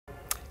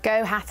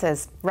Go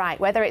Hatters. Right,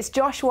 whether it's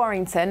Josh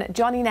Warrington,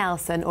 Johnny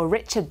Nelson or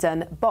Richard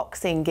Dunn,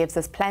 boxing gives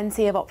us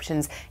plenty of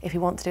options if you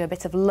want to do a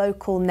bit of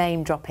local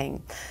name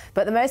dropping.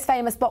 But the most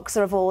famous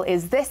boxer of all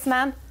is this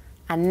man,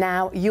 and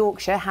now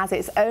Yorkshire has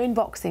its own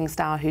boxing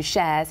star who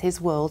shares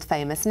his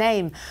world-famous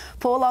name.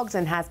 Paul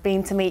Ogden has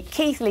been to meet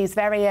Keighley's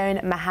very own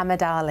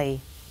Muhammad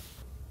Ali.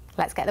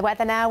 Let's get the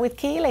weather now with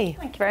Keighley.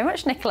 Thank you very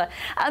much, Nicola.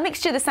 A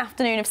mixture this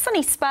afternoon of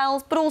sunny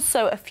spells, but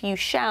also a few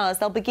showers.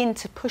 They'll begin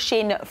to push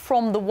in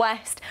from the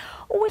west.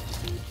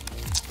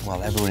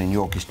 Well, everyone in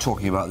York is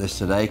talking about this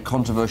today.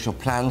 Controversial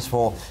plans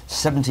for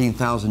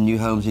 17,000 new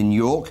homes in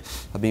York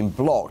have been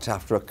blocked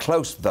after a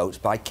close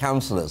vote by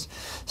councillors.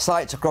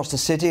 Sites across the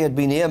city had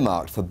been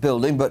earmarked for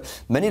building,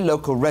 but many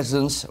local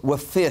residents were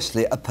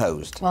fiercely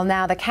opposed. Well,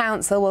 now the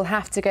council will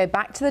have to go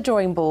back to the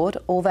drawing board,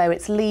 although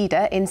its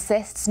leader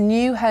insists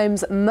new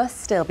homes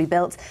must still be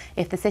built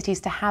if the city's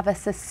to have a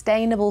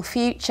sustainable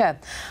future.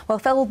 Well,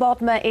 Phil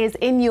Bodmer is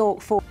in York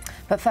for...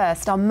 But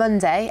first, on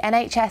Monday,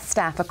 NHS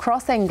staff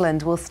across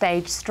England will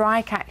stage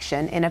strike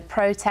action in a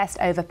protest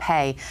over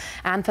pay.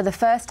 And for the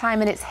first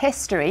time in its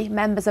history,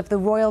 members of the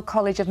Royal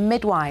College of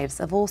Midwives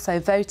have also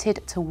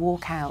voted to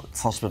walk out.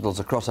 Hospitals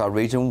across our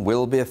region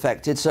will be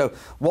affected. So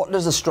what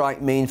does the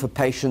strike mean for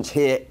patients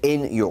here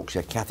in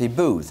Yorkshire? Kathy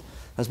Booth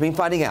has been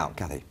finding out.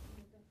 Kathy.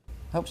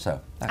 Hope so.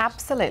 Thanks.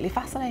 Absolutely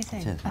fascinating.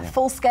 Is, yeah. A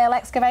full-scale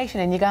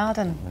excavation in your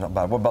garden. Not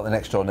bad. What about the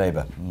next-door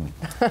neighbour?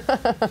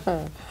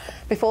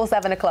 Before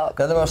 7 o'clock.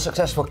 They're the most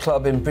successful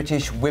club in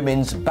British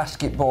women's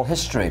basketball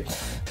history.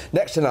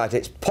 Next tonight,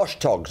 it's Posh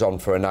Togs on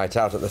for a night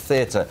out at the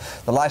theatre.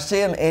 The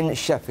Lyceum in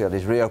Sheffield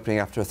is reopening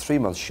after a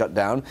 3-month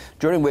shutdown,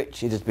 during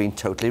which it has been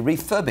totally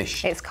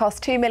refurbished. It's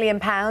cost £2 million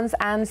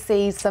and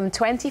sees some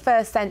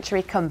 21st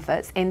century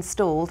comforts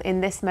installed in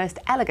this most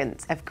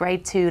elegant of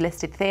Grade 2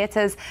 listed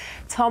theatres.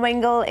 Tom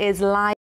Ingle is live.